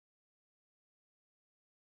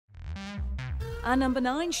Our number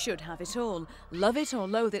 9 should have it all. Love it or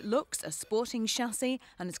loathe it looks, a sporting chassis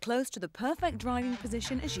and as close to the perfect driving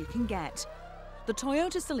position as you can get. The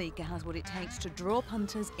Toyota Celica has what it takes to draw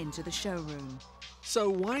punters into the showroom. So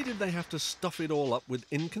why did they have to stuff it all up with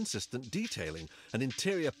inconsistent detailing and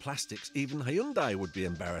interior plastics even Hyundai would be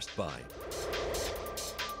embarrassed by?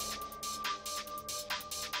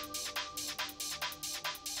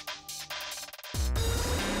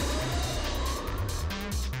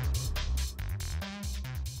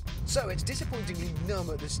 So it's disappointingly numb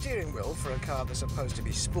at the steering wheel for a car that's supposed to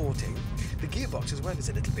be sporting. The gearbox as well is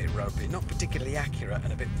a little bit ropey, not particularly accurate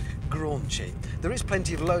and a bit graunchy. There is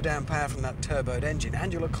plenty of low-down power from that turboed engine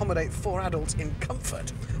and you'll accommodate 4 adults in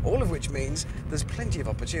comfort, all of which means there's plenty of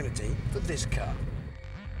opportunity for this car.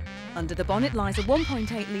 Under the bonnet lies a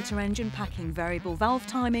 1.8-litre engine packing variable valve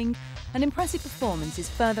timing, and impressive performance is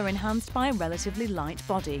further enhanced by a relatively light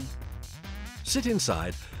body. Sit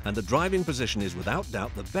inside and the driving position is without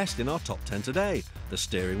doubt the best in our top 10 today. The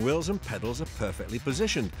steering wheels and pedals are perfectly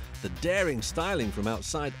positioned. The daring styling from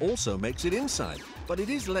outside also makes it inside, but it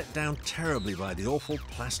is let down terribly by the awful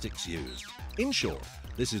plastics used. In short,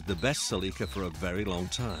 this is the best Celica for a very long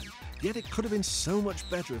time, yet it could have been so much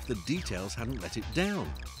better if the details hadn't let it down.